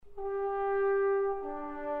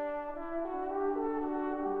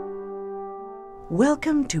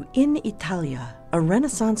Welcome to In Italia, a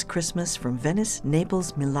Renaissance Christmas from Venice,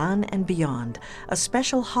 Naples, Milan, and beyond, a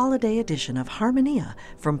special holiday edition of Harmonia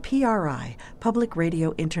from PRI, Public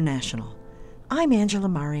Radio International. I'm Angela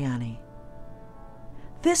Mariani.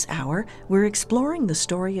 This hour, we're exploring the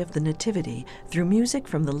story of the Nativity through music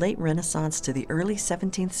from the late Renaissance to the early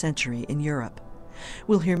 17th century in Europe.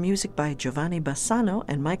 We'll hear music by Giovanni Bassano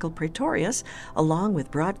and Michael Praetorius, along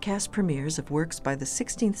with broadcast premieres of works by the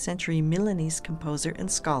 16th century Milanese composer and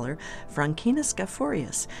scholar Franquina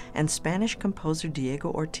Scafurius and Spanish composer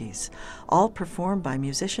Diego Ortiz, all performed by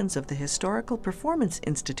musicians of the Historical Performance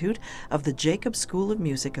Institute of the Jacobs School of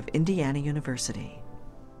Music of Indiana University.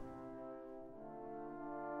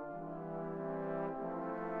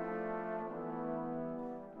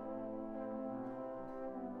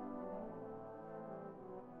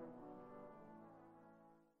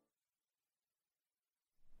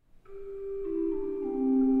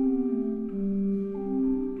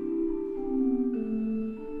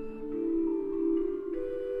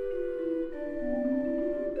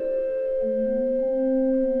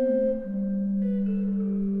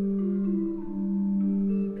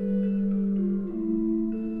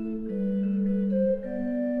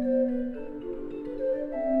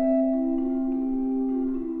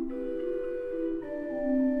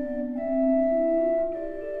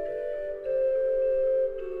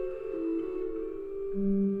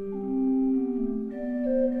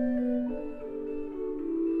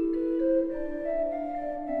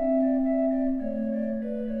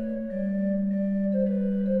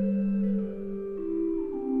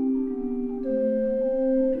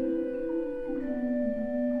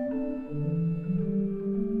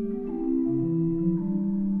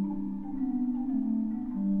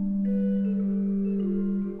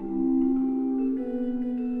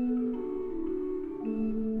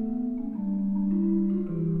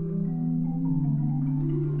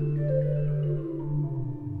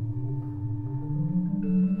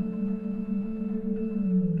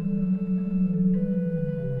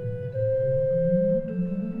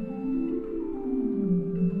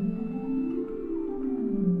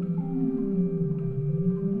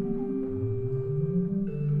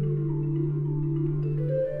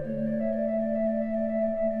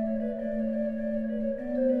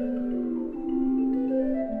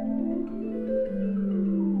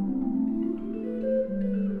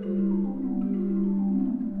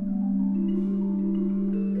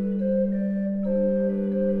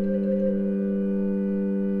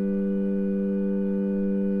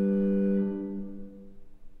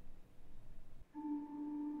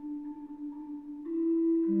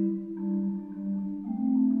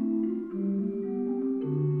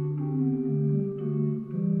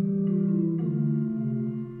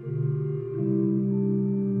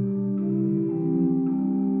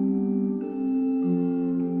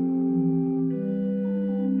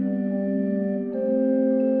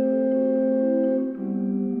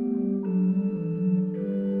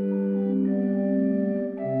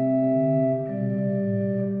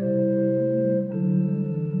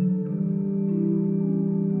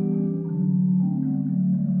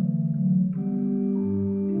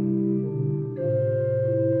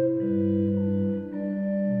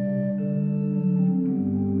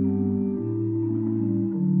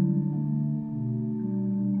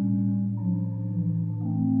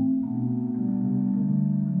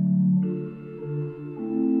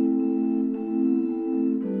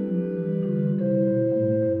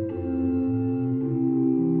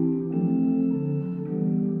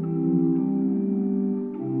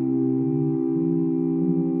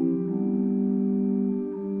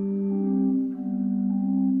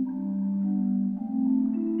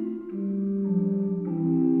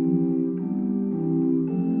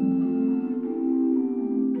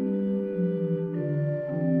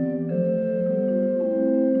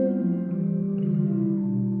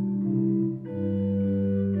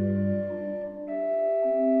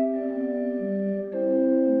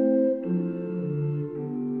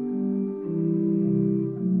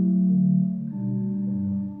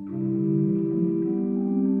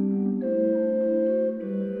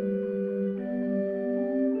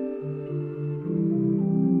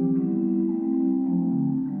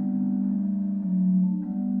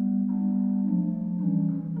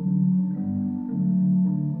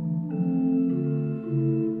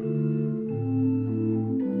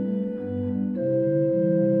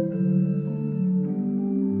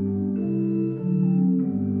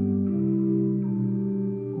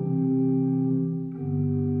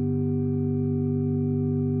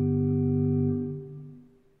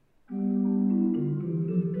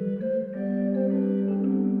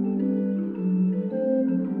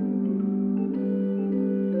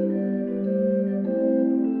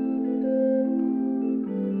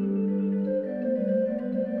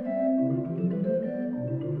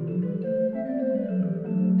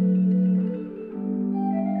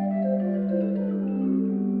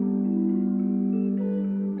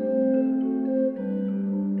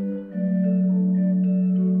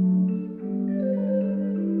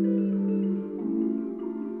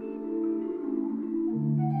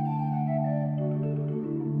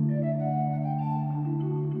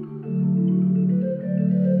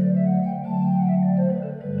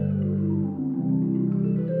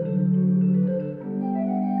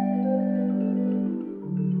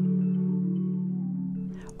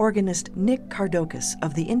 organist Nick Kardokis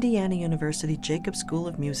of the Indiana University Jacob School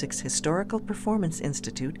of Music's Historical Performance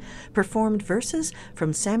Institute performed verses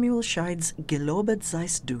from Samuel Scheid's Gelobet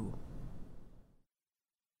seist du.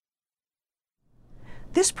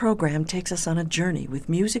 This program takes us on a journey with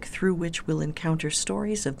music through which we'll encounter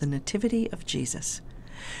stories of the Nativity of Jesus.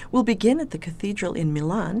 We'll begin at the cathedral in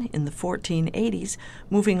Milan in the 1480s,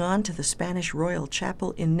 moving on to the Spanish Royal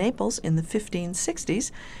Chapel in Naples in the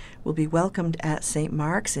 1560s. We'll be welcomed at St.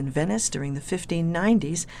 Mark's in Venice during the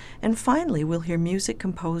 1590s, and finally we'll hear music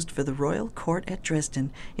composed for the royal court at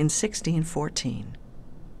Dresden in 1614.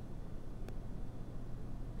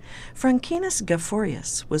 Francinus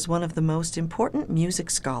Gaforius was one of the most important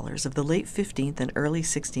music scholars of the late 15th and early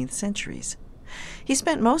 16th centuries. He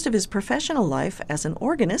spent most of his professional life as an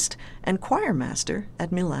organist and choir master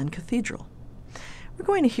at Milan Cathedral. We're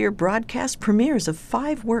going to hear broadcast premieres of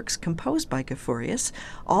 5 works composed by Gaforius,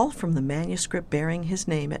 all from the manuscript bearing his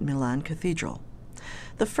name at Milan Cathedral.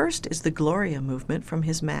 The first is the Gloria movement from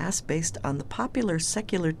his Mass based on the popular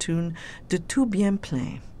secular tune De tout bien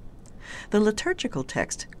plein. The liturgical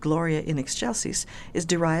text, Gloria in Excelsis, is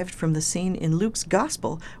derived from the scene in Luke's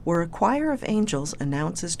Gospel where a choir of angels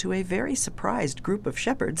announces to a very surprised group of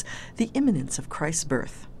shepherds the imminence of Christ's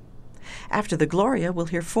birth. After the Gloria, we'll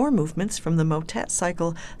hear 4 movements from the motet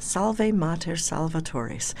cycle Salve Mater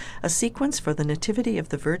Salvatoris, a sequence for the Nativity of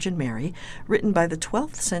the Virgin Mary, written by the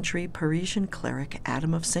 12th century Parisian cleric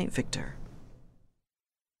Adam of St. Victor.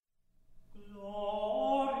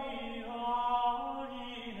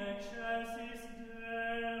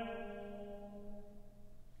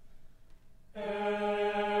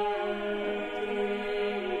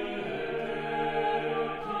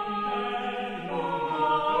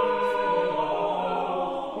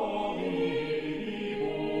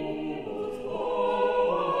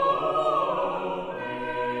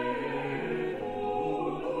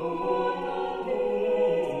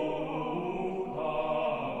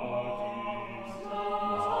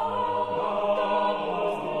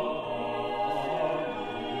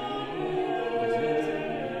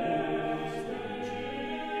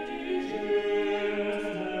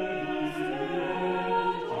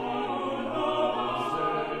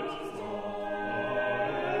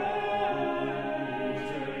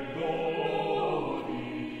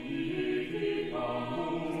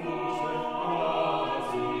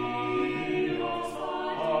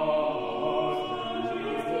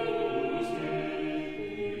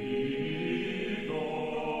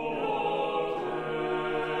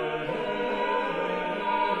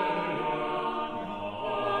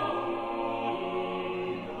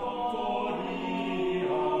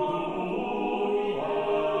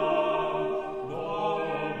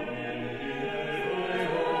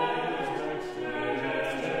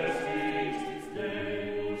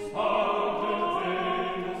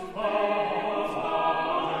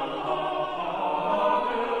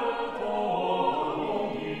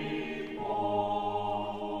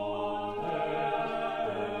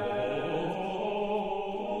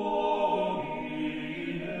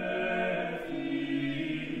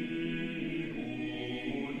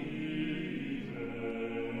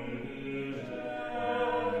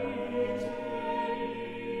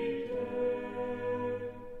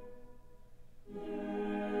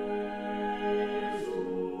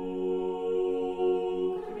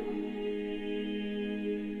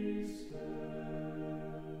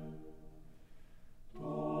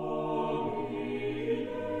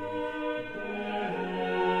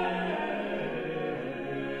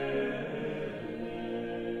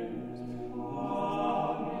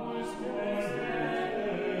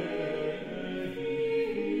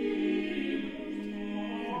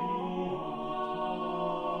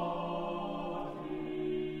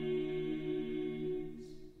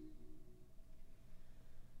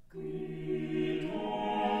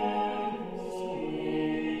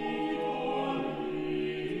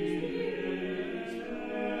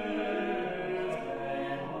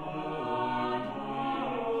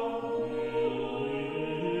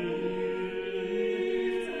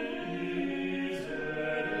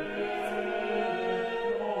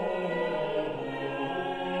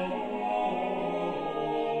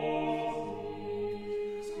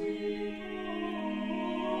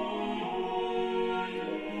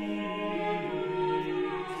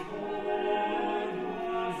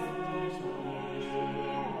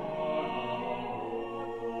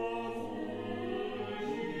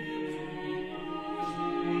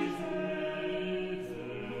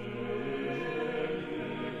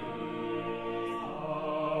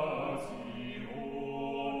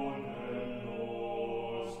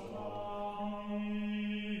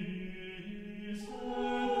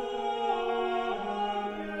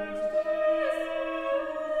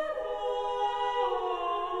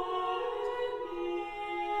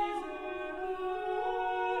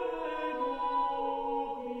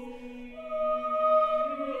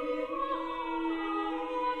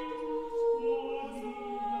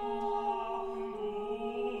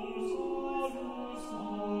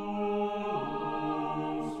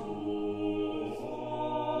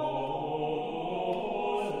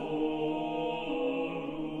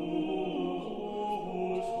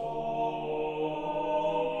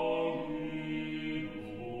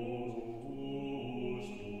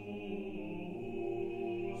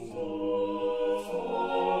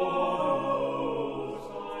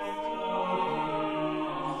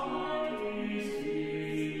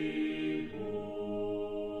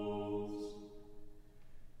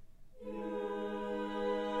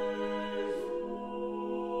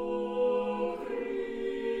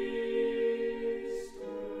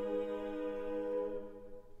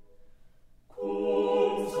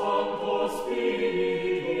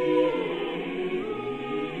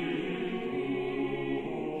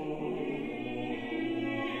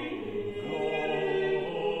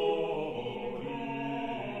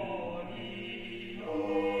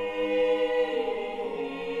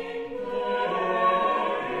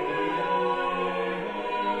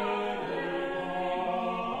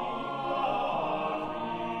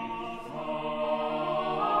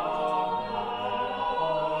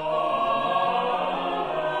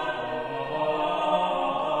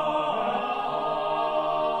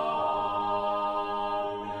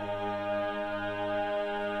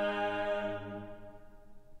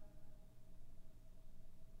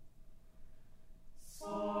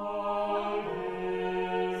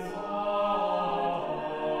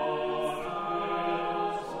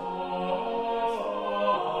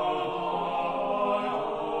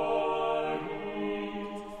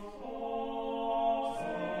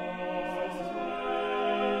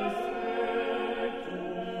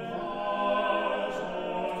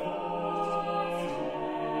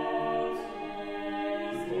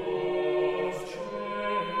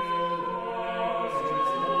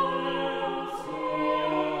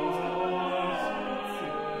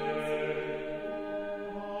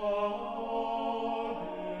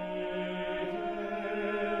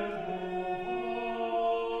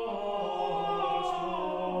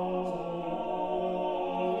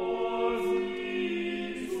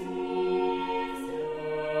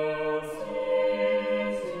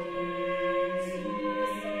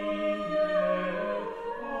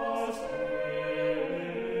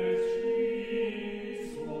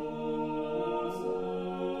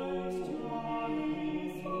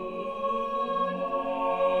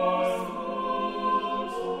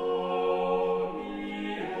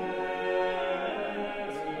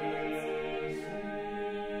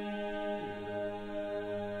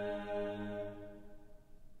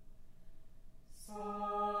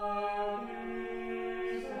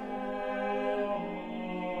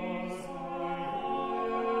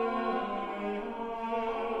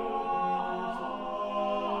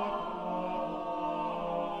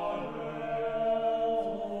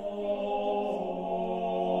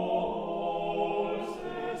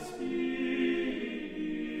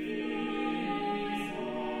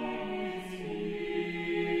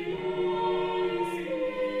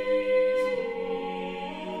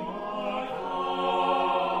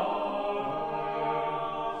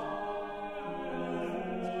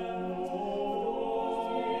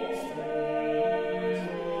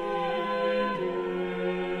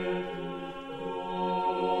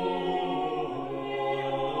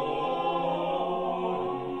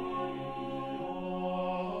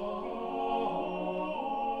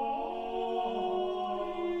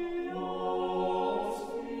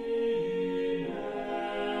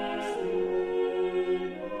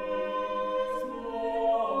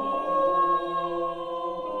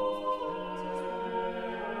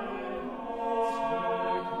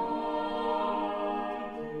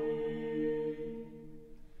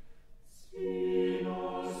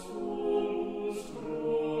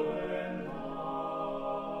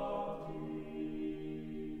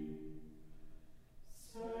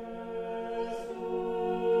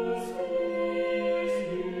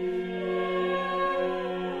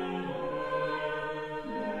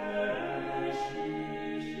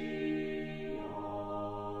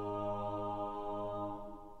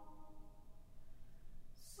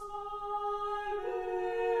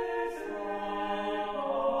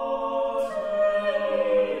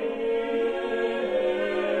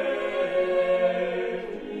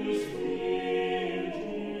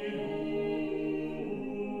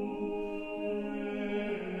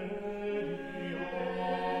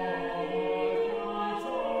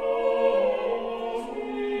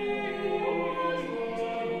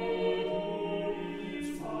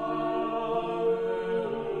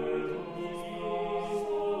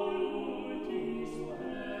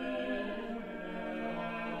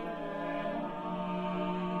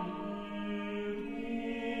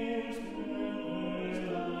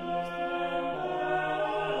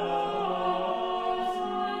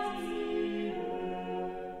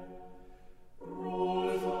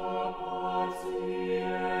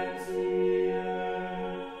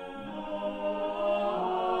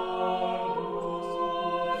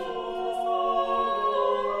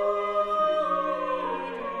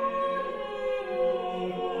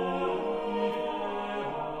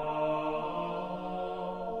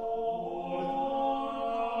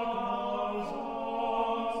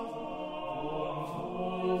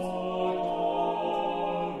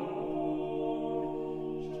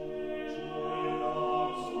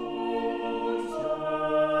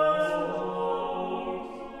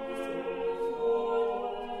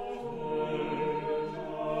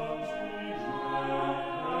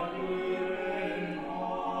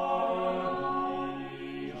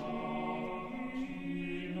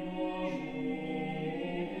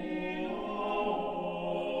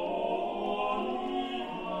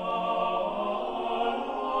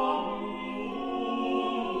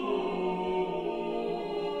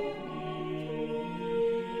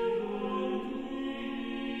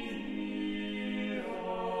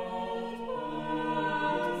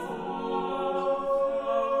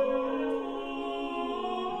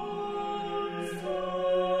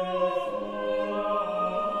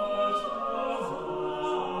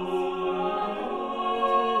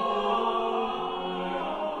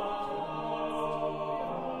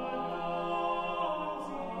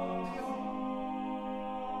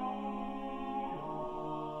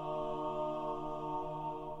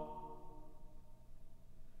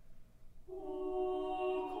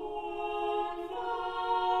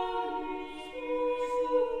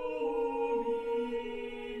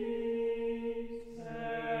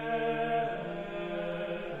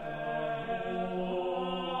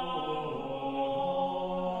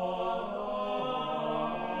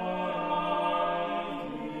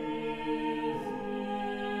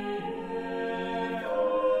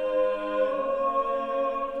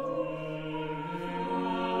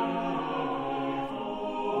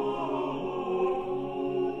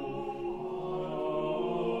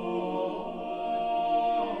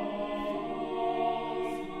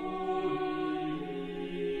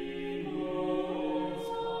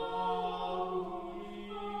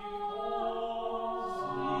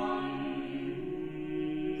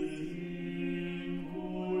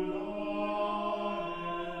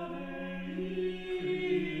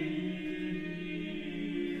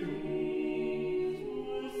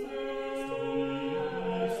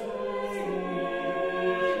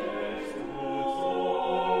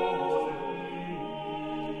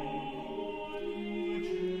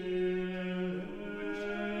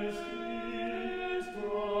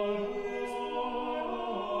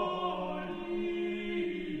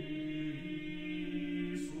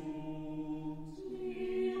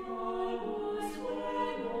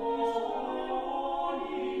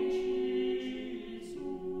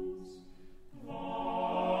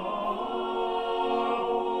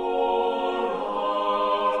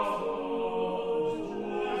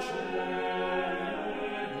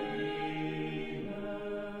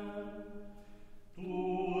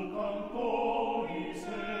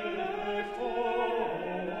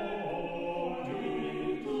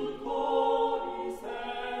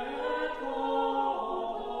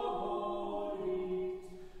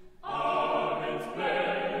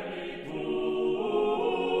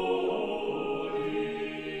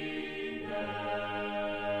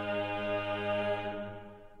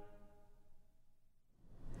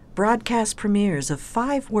 broadcast premieres of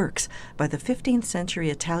 5 works by the 15th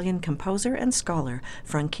century Italian composer and scholar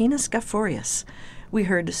Francinus Gafurius. We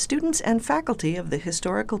heard students and faculty of the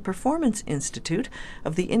Historical Performance Institute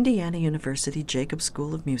of the Indiana University Jacobs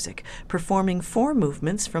School of Music performing 4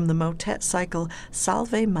 movements from the motet cycle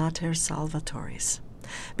Salve Mater Salvatoris.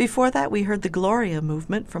 Before that, we heard the Gloria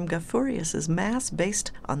movement from Gafurius's Mass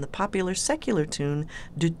based on the popular secular tune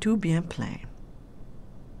De Tout Bien Plein.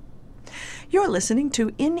 You're listening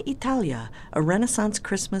to In Italia, a Renaissance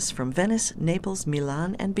Christmas from Venice, Naples,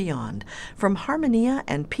 Milan, and beyond, from Harmonia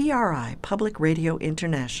and PRI, Public Radio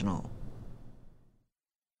International.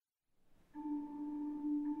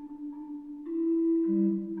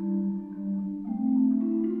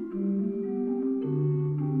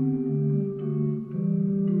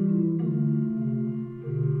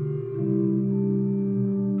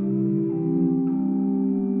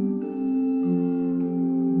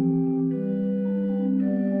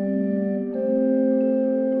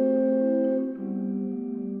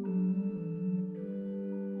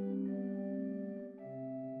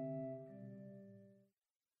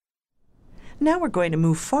 Now we're going to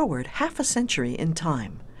move forward half a century in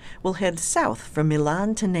time. We'll head south from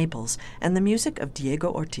Milan to Naples and the music of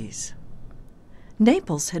Diego Ortiz.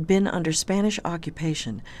 Naples had been under Spanish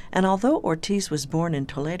occupation, and although Ortiz was born in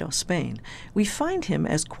Toledo, Spain, we find him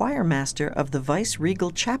as choir master of the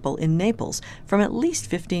Vice-Regal Chapel in Naples from at least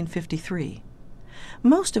 1553.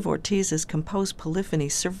 Most of Ortiz's composed polyphony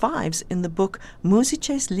survives in the book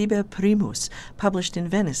Musices Liber Primus, published in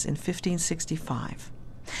Venice in 1565.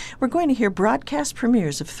 We're going to hear broadcast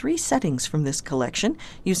premieres of 3 settings from this collection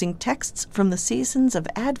using texts from the seasons of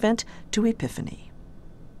Advent to Epiphany.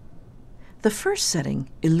 The first setting,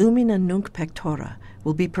 Illumina Nunc Pectora,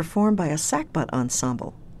 will be performed by a sackbut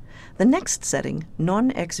ensemble. The next setting,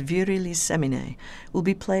 Non ex virilis semine, will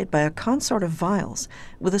be played by a consort of viols,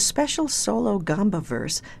 with a special solo gamba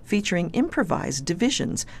verse featuring improvised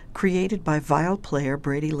divisions created by viol player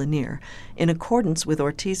Brady Lanier, in accordance with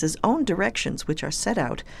Ortiz's own directions, which are set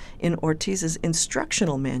out in Ortiz's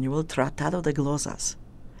instructional manual Tratado de Glosas.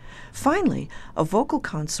 Finally, a vocal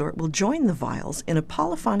consort will join the viols in a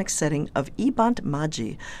polyphonic setting of Ibant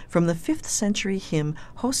Magi from the 5th century hymn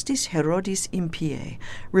Hostis Herodis Impie,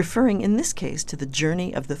 referring in this case to the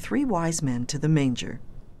journey of the 3 wise men to the manger.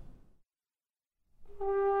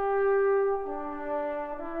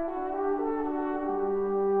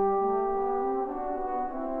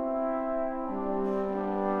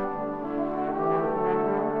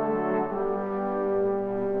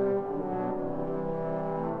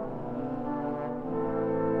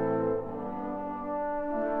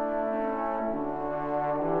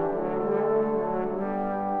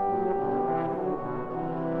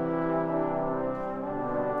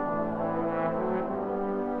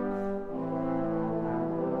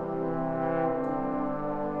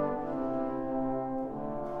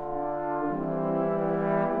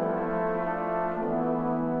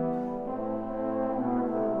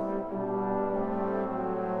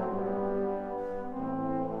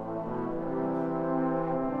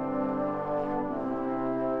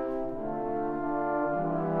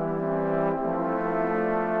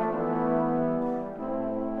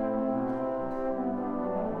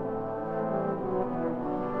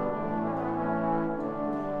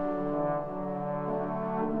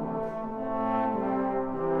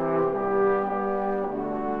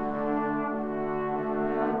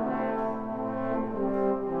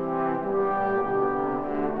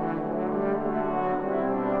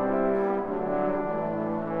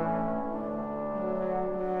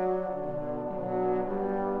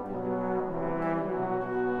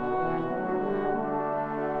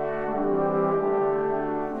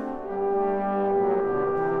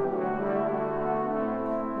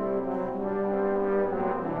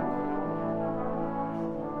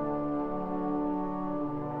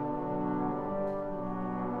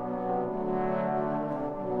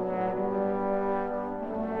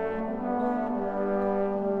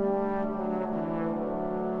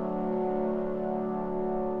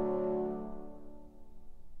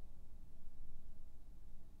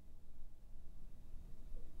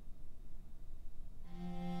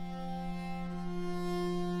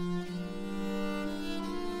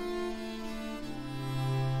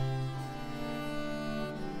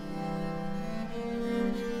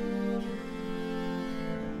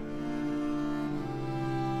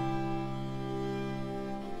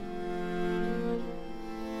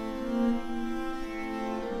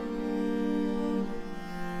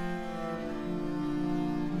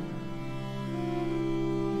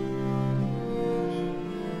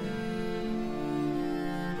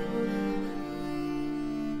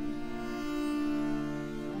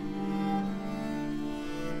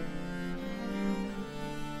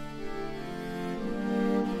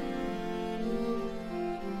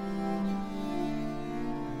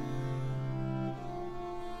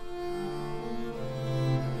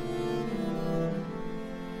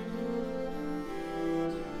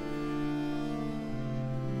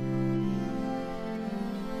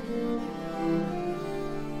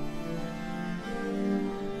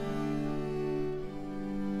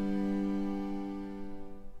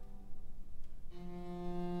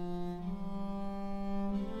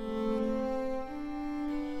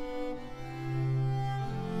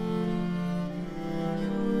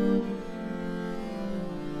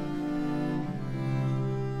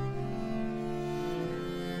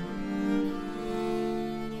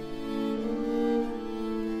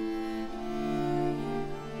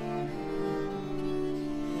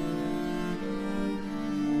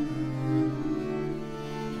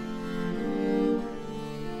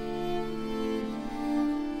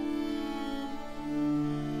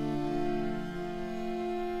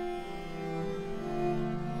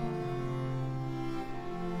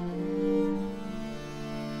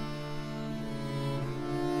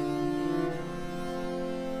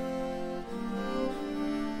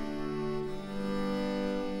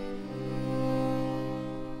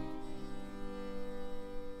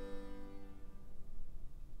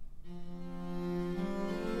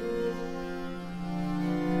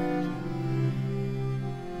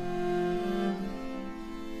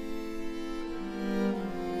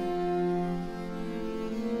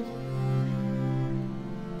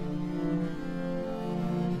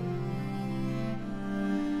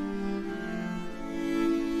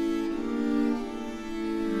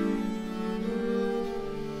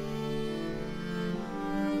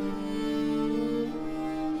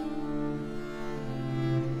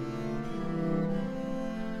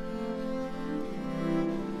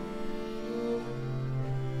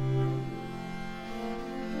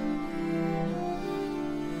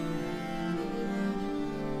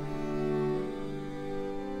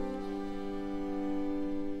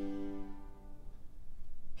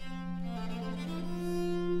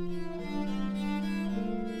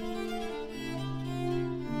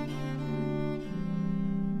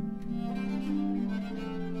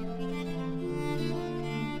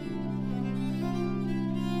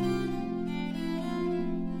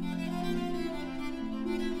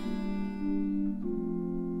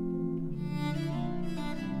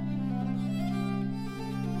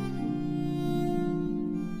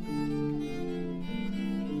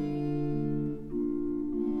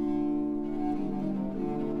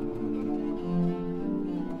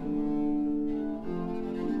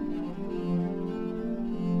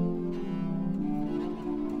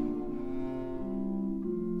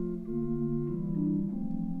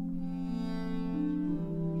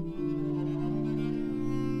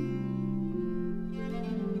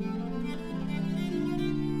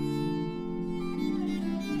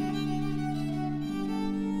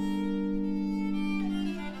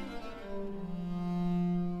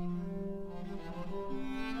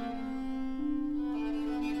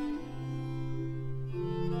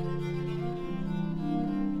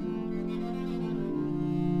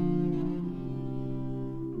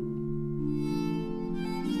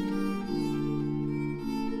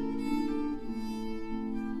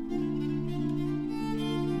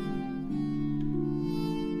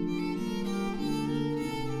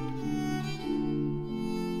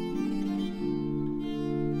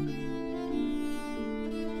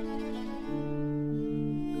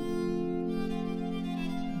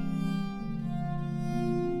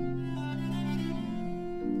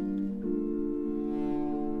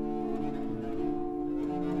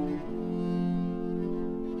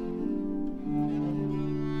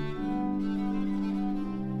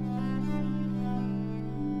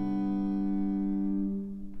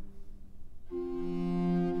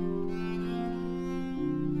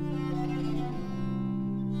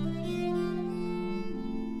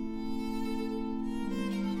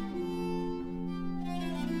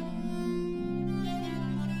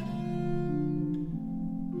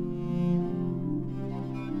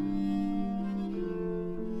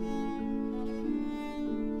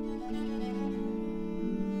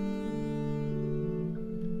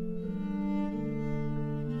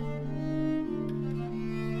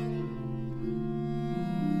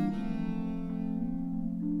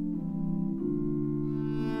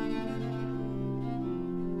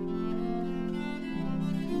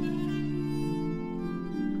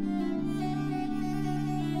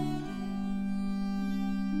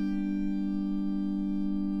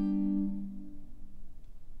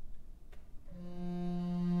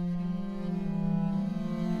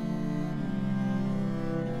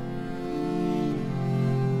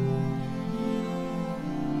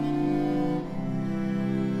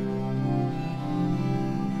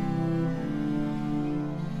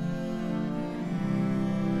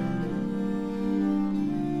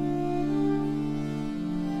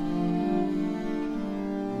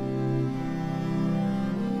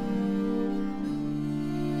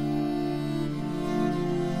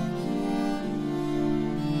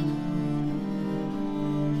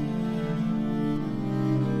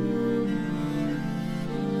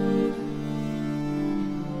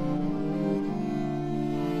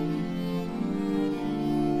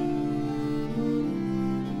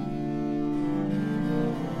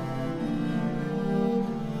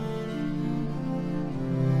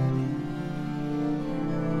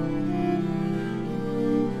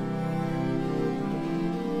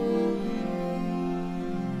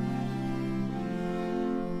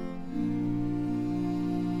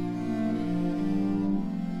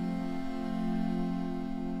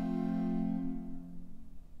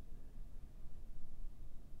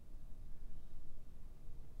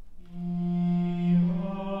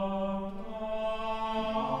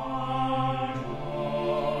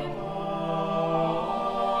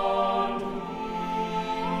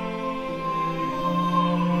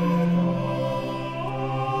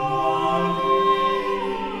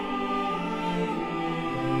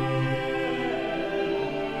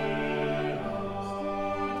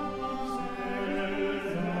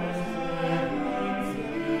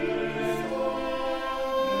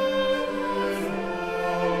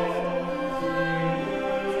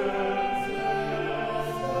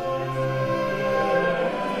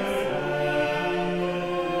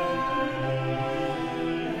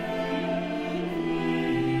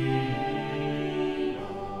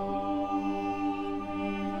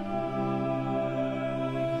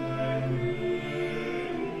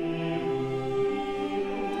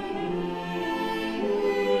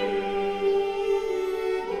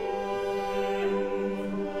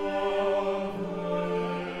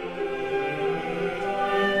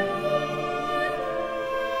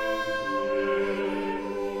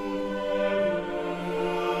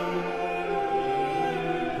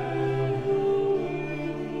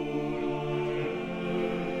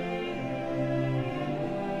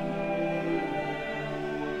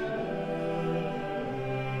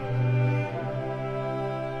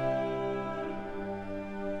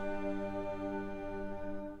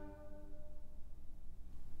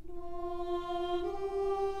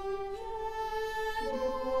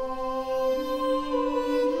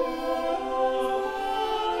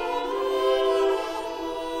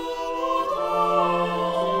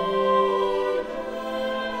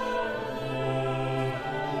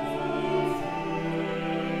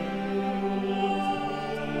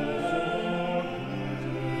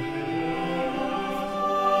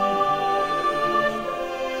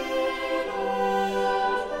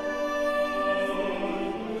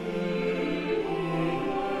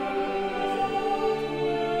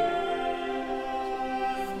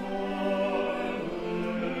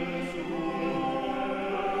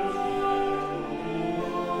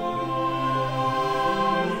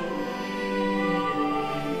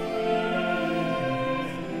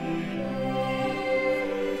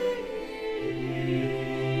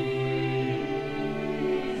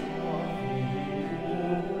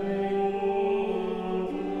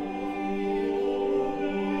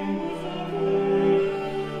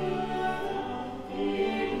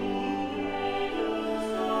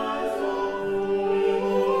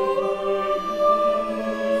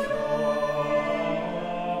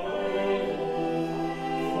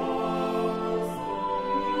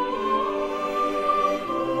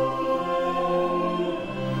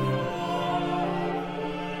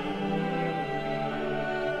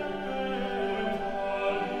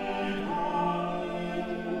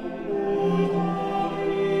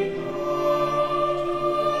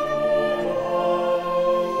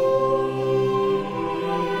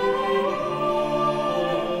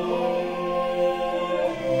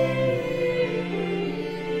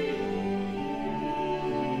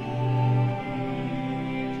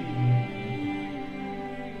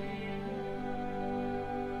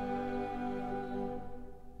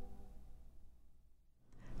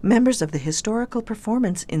 Members of the Historical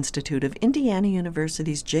Performance Institute of Indiana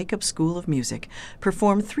University's Jacobs School of Music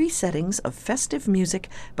perform 3 settings of festive music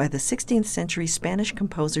by the 16th century Spanish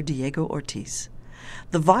composer Diego Ortiz.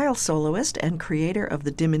 The viol soloist and creator of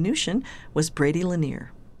the diminution was Brady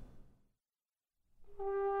Lanier.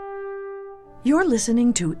 You're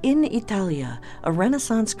listening to In Italia, a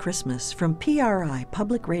Renaissance Christmas from PRI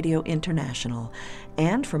Public Radio International,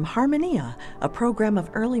 and from Harmonia, a program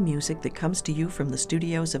of early music that comes to you from the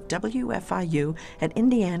studios of WFIU at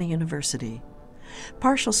Indiana University.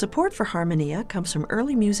 Partial support for Harmonia comes from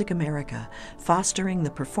Early Music America, fostering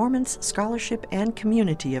the performance, scholarship, and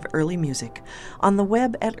community of early music, on the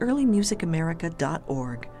web at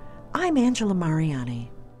earlymusicamerica.org. I'm Angela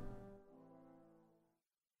Mariani.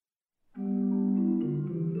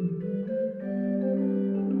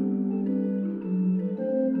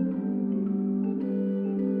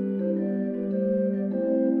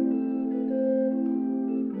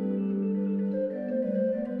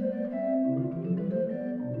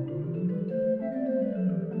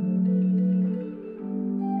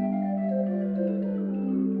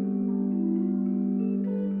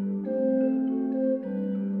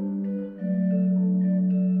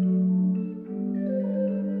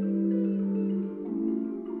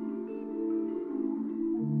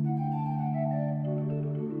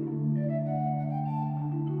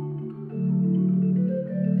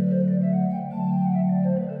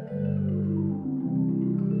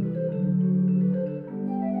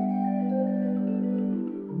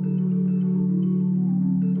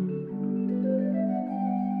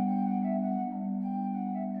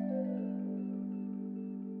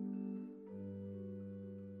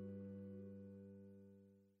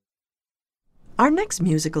 Our next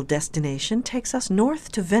musical destination takes us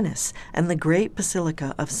north to Venice and the great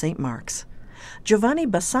Basilica of St. Mark's. Giovanni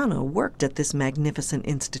Bassano worked at this magnificent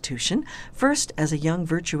institution, first as a young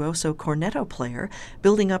virtuoso cornetto player,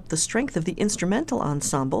 building up the strength of the instrumental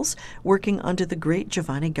ensembles, working under the great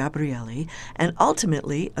Giovanni Gabrieli, and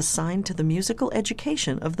ultimately assigned to the musical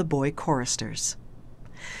education of the boy choristers.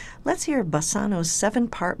 Let's hear Bassano's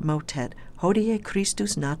 7-part motet, Hodie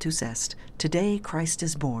Christus natus est, Today Christ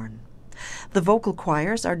is born. The vocal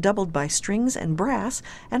choirs are doubled by strings and brass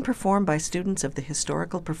and performed by students of the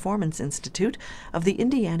Historical Performance Institute of the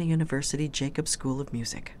Indiana University Jacobs School of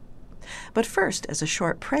Music. But first, as a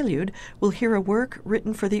short prelude, we'll hear a work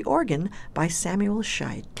written for the organ by Samuel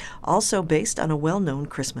Scheidt, also based on a well-known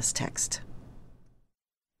Christmas text.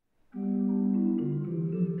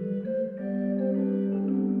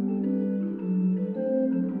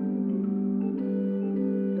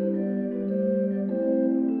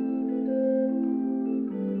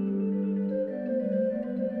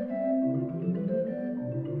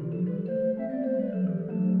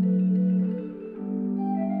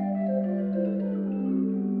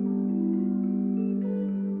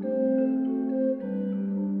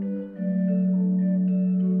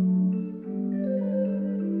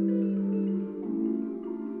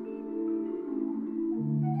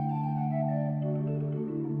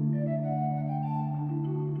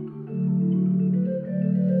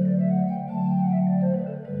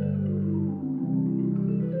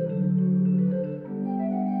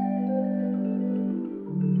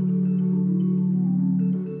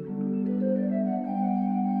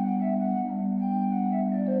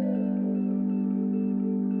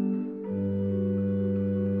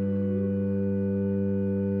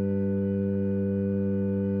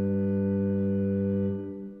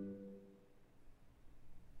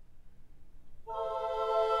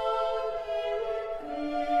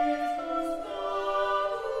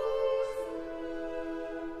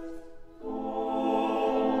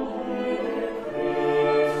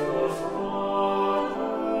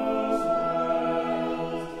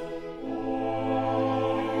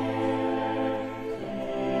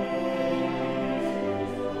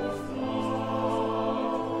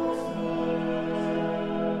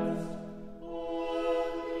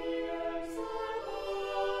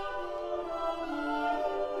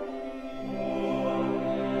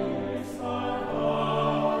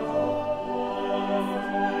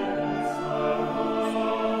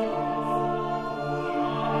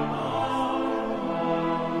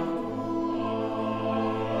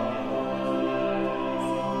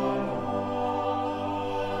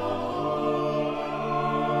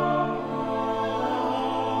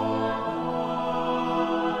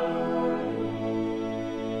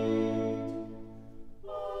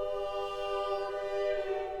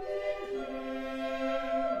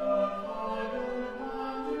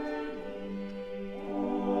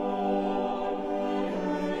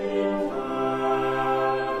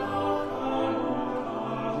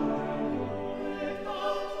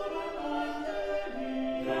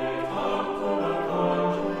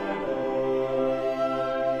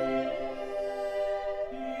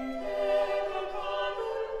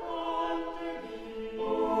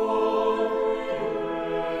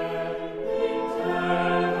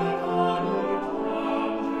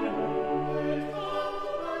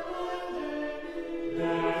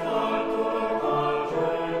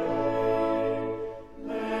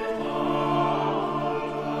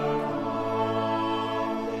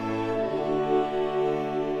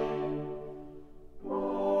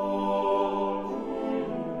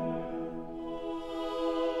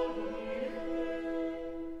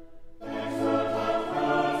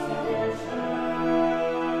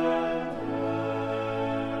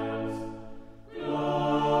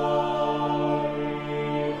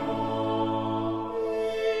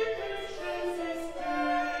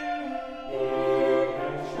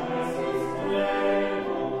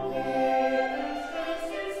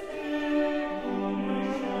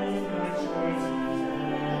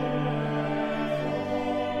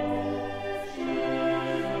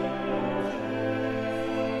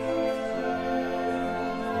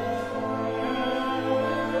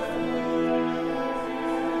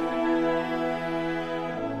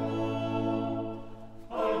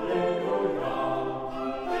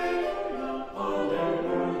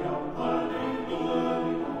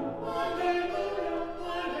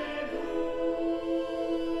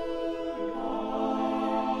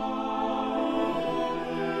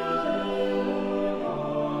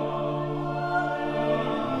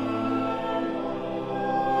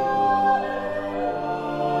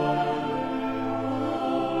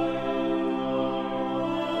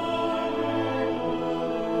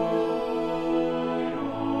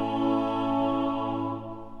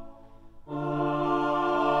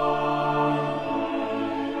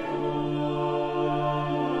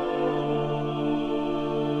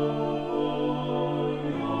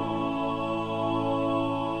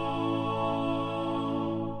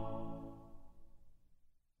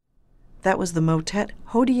 That was the motet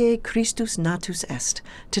Hodie Christus Natus Est,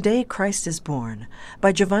 Today Christ is Born,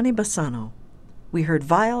 by Giovanni Bassano. We heard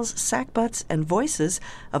viols, sackbuts, and voices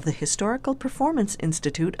of the Historical Performance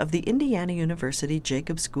Institute of the Indiana University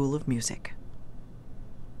Jacobs School of Music.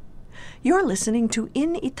 You're listening to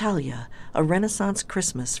In Italia, a Renaissance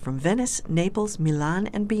Christmas from Venice, Naples, Milan,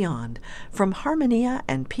 and beyond, from Harmonia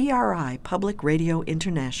and PRI Public Radio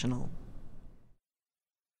International.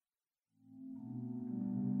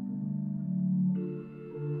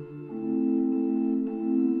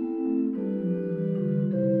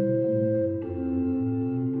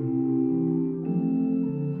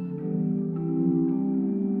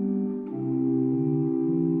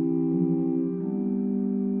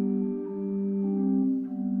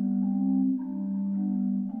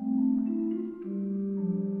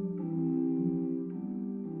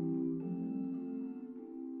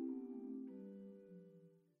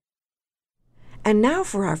 And now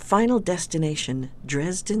for our final destination,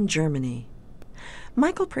 Dresden, Germany.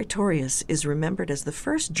 Michael Praetorius is remembered as the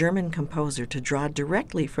first German composer to draw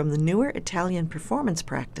directly from the newer Italian performance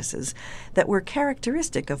practices that were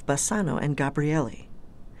characteristic of Bassano and Gabrieli.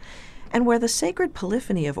 And where the sacred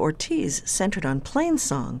polyphony of Ortiz centered on plain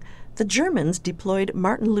song, the Germans deployed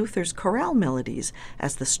Martin Luther's chorale melodies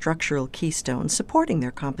as the structural keystone supporting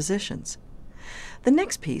their compositions. The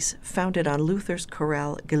next piece, founded on Luther's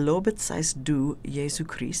chorale Gelobet seist du, Jesu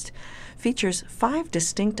Christ, features 5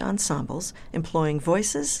 distinct ensembles employing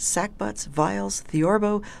voices, sackbuts, viols,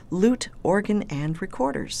 theorbo, lute, organ, and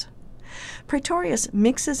recorders. Praetorius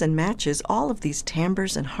mixes and matches all of these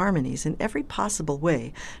timbres and harmonies in every possible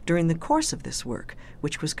way during the course of this work,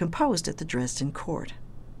 which was composed at the Dresden court.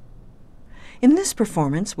 In this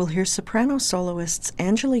performance, we'll hear soprano soloists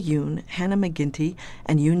Angela Yoon, Hannah McGinty,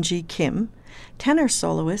 and Yoonji Kim, tenor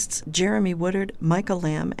soloists Jeremy Woodard, Michael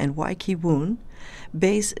Lamb, and Waiki Woon,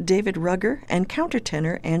 bass David Rugger, and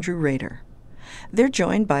countertenor Andrew Rader. They're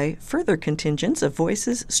joined by further contingents of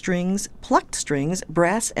voices, strings, plucked strings,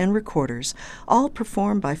 brass, and recorders, all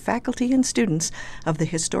performed by faculty and students of the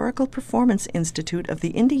Historical Performance Institute of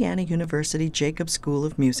the Indiana University Jacobs School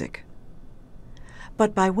of Music.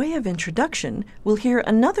 But by way of introduction, we'll hear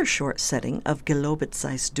another short setting of Gelobet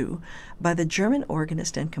seist du by the German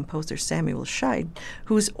organist and composer Samuel Scheid,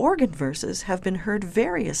 whose organ verses have been heard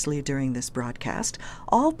variously during this broadcast,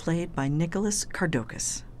 all played by Nicholas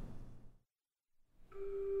Kardokis.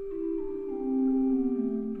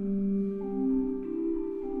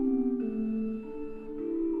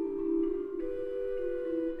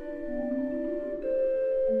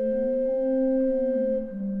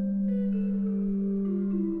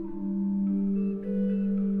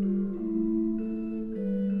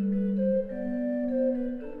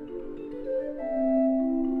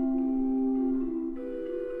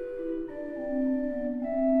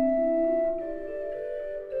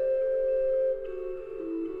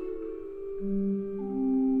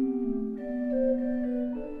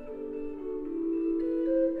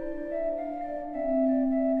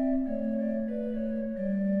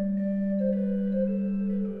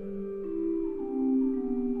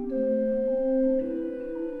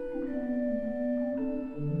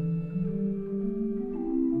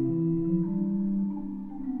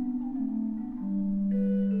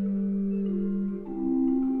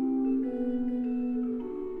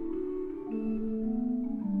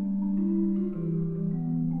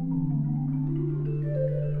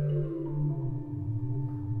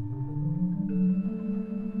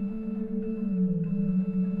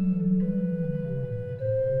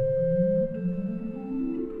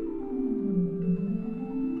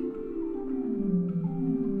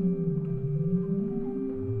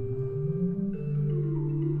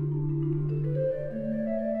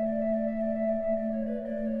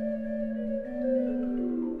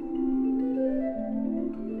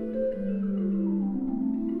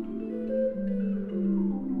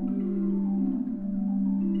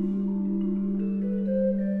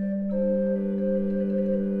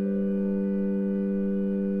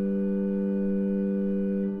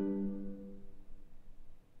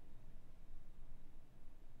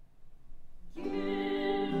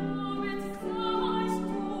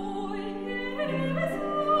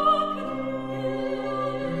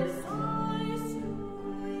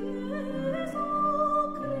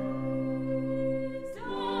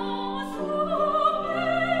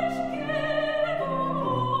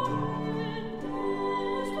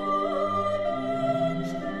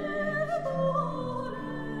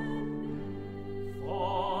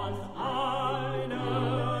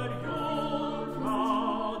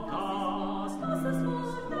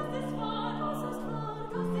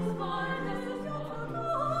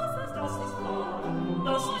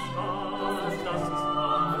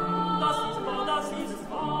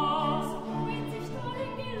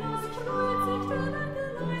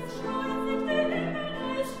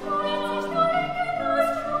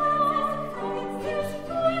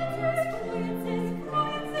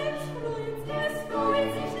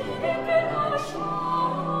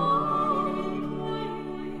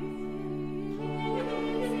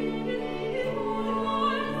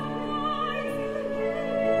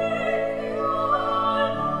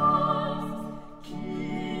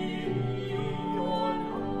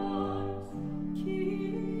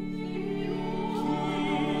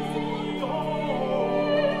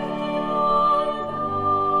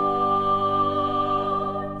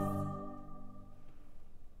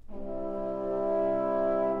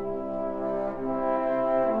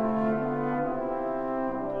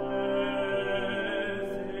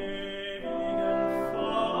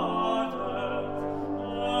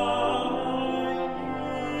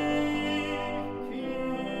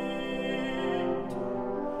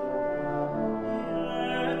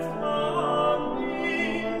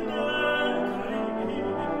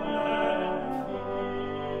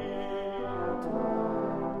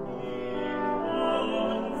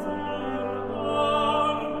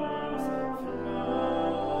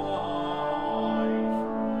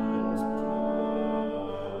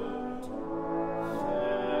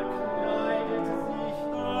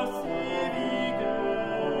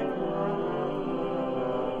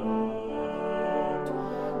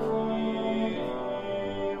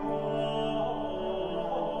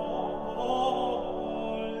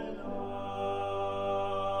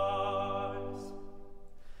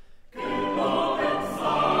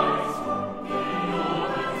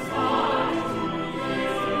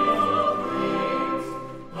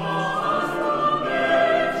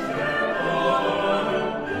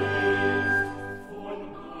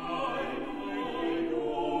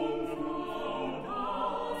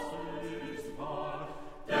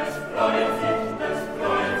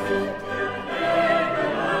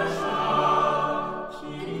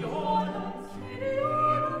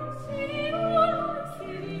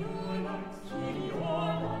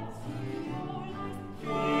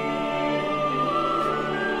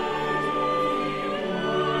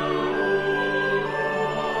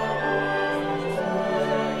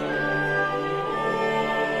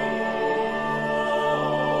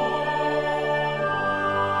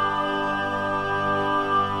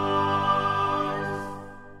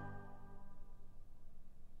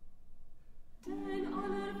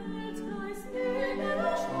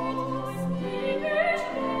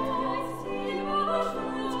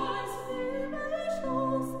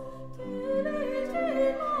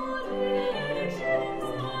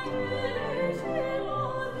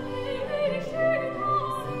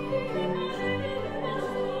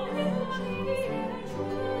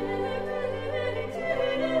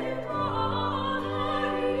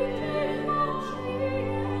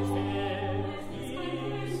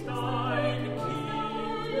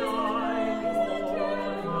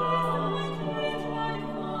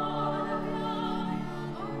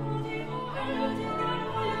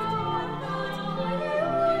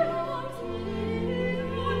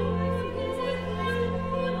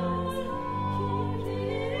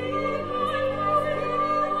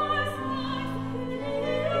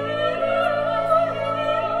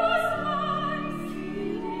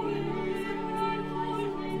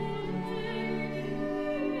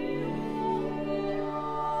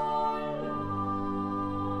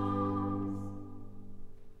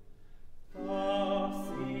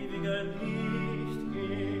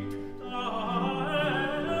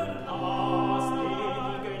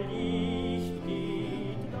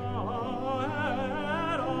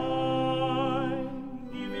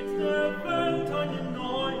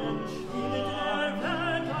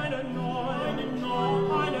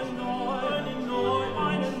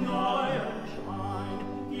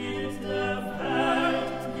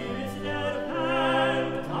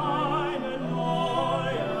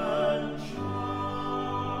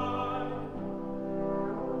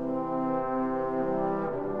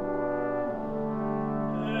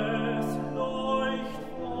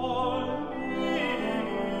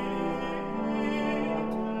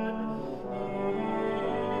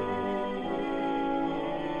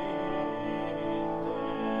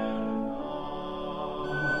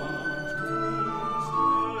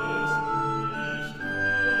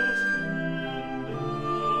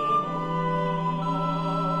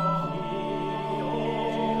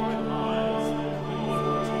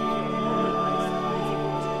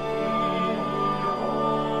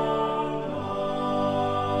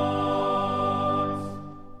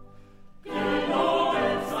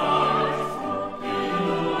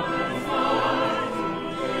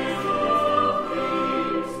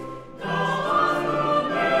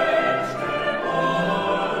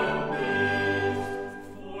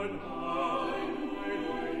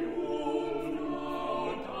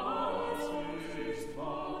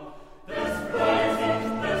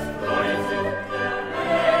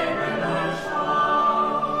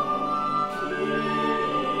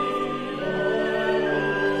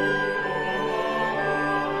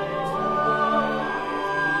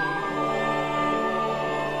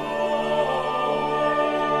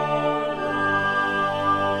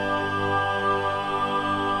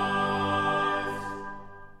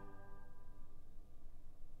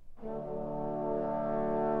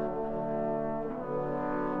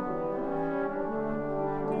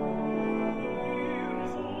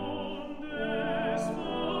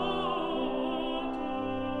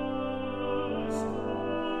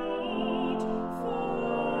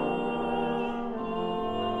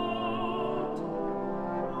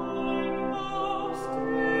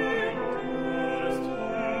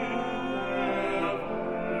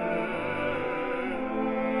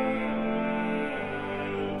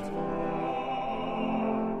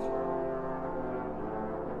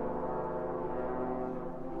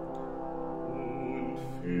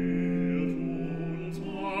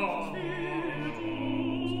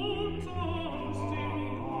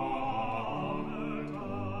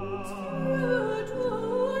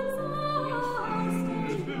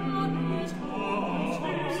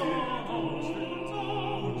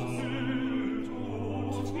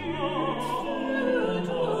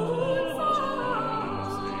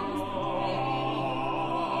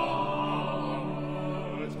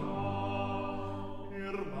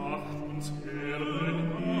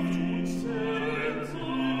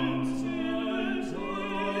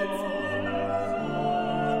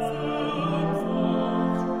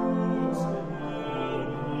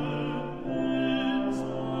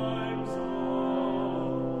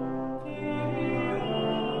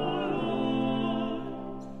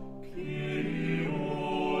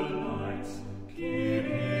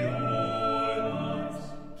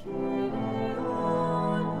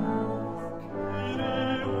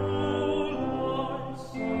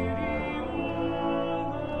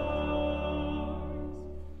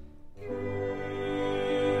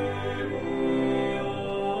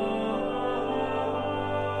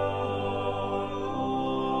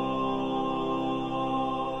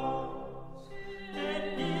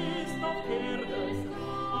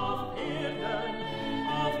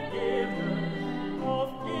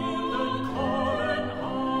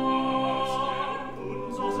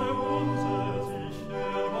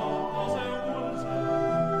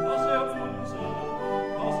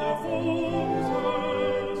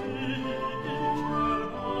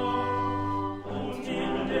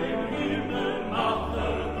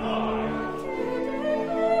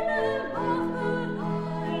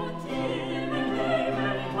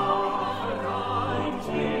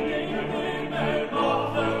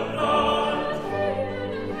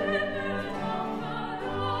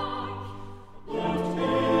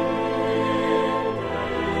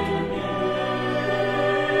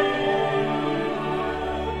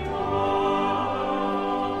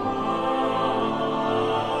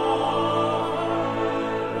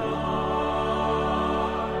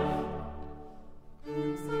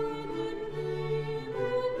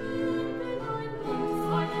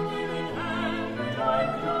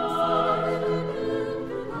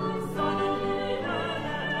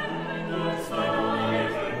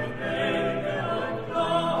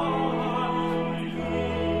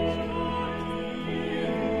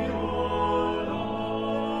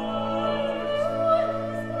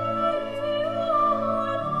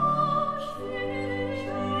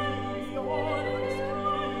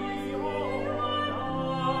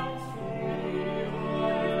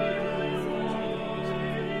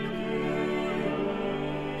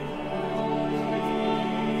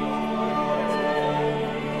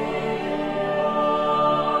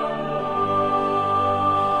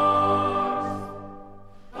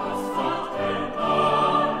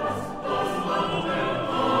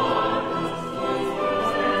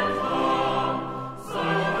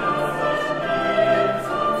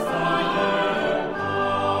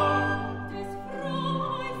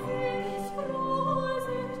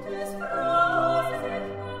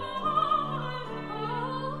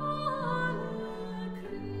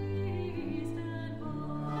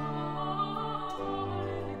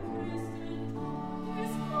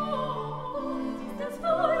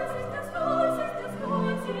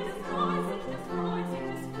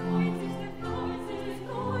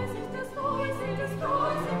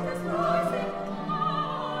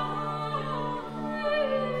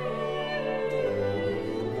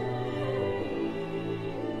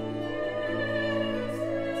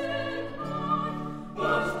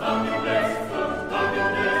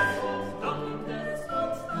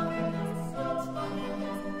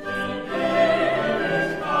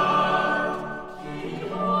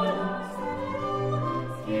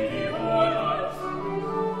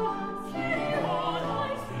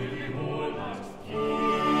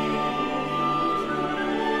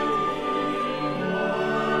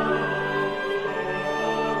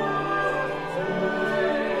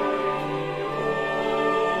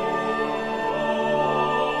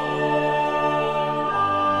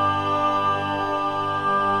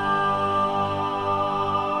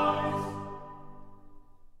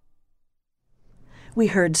 We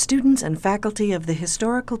heard students and faculty of the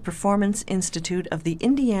Historical Performance Institute of the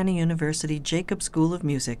Indiana University Jacob School of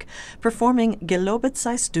Music performing Gelobet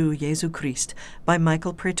seist du, Jesu Christ by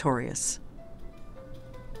Michael Praetorius.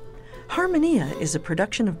 Harmonia is a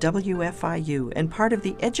production of WFIU and part of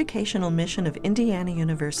the educational mission of Indiana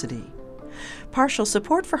University. Partial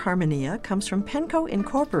support for Harmonia comes from Penco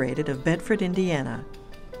Incorporated of Bedford, Indiana.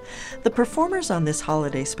 The performers on this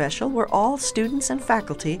holiday special were all students and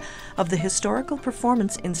faculty of the Historical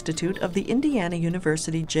Performance Institute of the Indiana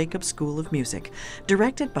University Jacob School of Music,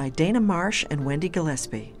 directed by Dana Marsh and Wendy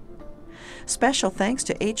Gillespie. Special thanks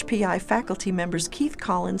to HPI faculty members Keith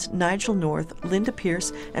Collins, Nigel North, Linda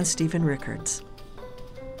Pierce, and Stephen Rickards.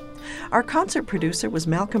 Our concert producer was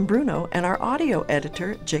Malcolm Bruno, and our audio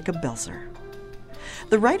editor, Jacob Belzer.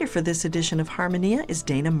 The writer for this edition of Harmonia is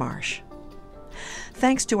Dana Marsh.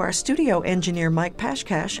 Thanks to our studio engineer Mike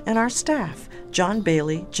Pashkash and our staff, John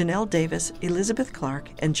Bailey, Janelle Davis, Elizabeth Clark,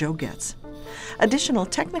 and Joe Getz. Additional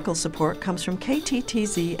technical support comes from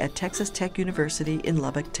KTTZ at Texas Tech University in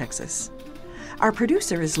Lubbock, Texas. Our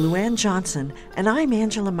producer is Luann Johnson, and I'm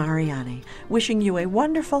Angela Mariani, wishing you a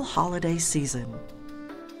wonderful holiday season.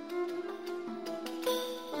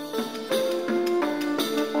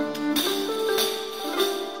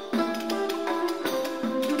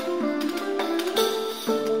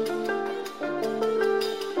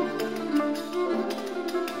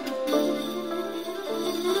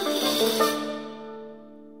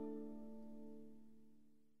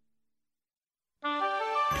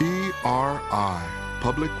 PRI,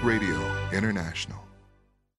 Public Radio International.